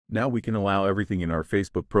Now we can allow everything in our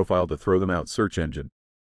Facebook profile to throw them out search engine.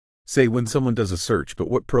 Say when someone does a search, but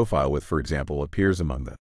what profile with, for example, appears among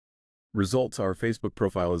the results. Our Facebook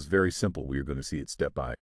profile is very simple. We are going to see it step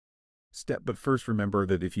by step. But first, remember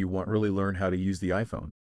that if you want to really learn how to use the iPhone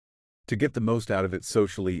to get the most out of it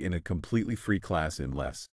socially in a completely free class in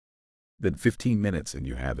less than 15 minutes, and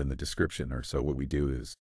you have in the description or so, what we do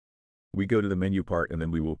is we go to the menu part and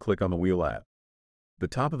then we will click on the wheel at the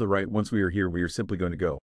top of the right. Once we are here, we are simply going to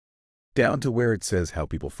go down to where it says how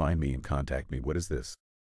people find me and contact me. What is this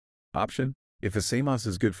option? If a SAMOS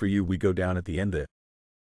is good for you, we go down at the end. The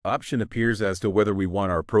option appears as to whether we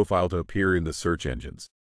want our profile to appear in the search engines.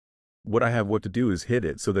 What I have to do is hit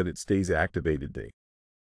it so that it stays activated.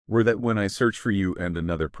 Where that when I search for you and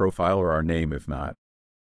another profile or our name, if not,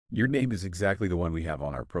 your name is exactly the one we have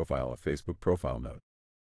on our profile, a Facebook profile note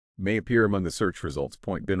may appear among the search results.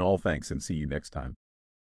 Point been all, thanks and see you next time.